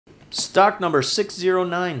Stock number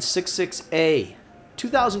 60966A,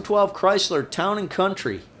 2012 Chrysler Town &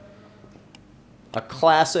 Country, a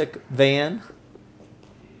classic van.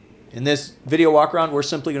 In this video walk around, we're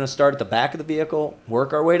simply going to start at the back of the vehicle,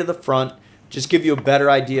 work our way to the front, just give you a better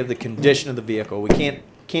idea of the condition of the vehicle. We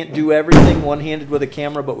can't do everything one-handed with a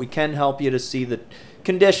camera, but we can help you to see the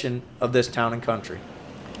condition of this Town & Country.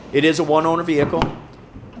 It is a one-owner vehicle,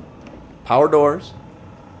 power doors,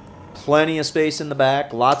 plenty of space in the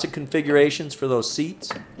back, lots of configurations for those seats,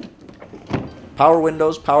 power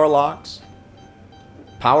windows, power locks,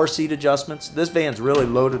 power seat adjustments. This van's really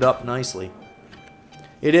loaded up nicely.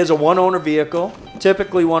 It is a one-owner vehicle.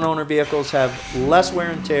 Typically, one-owner vehicles have less wear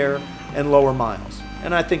and tear and lower miles.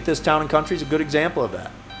 And I think this Town & Country is a good example of that.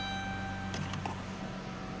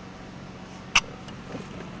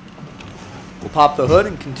 We'll pop the hood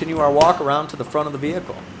and continue our walk around to the front of the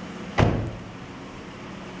vehicle.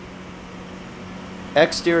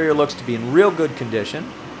 Exterior looks to be in real good condition.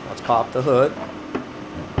 Let's pop the hood.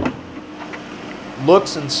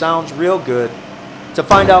 Looks and sounds real good. To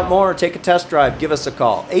find out more or take a test drive, give us a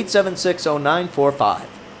call, 876-0945.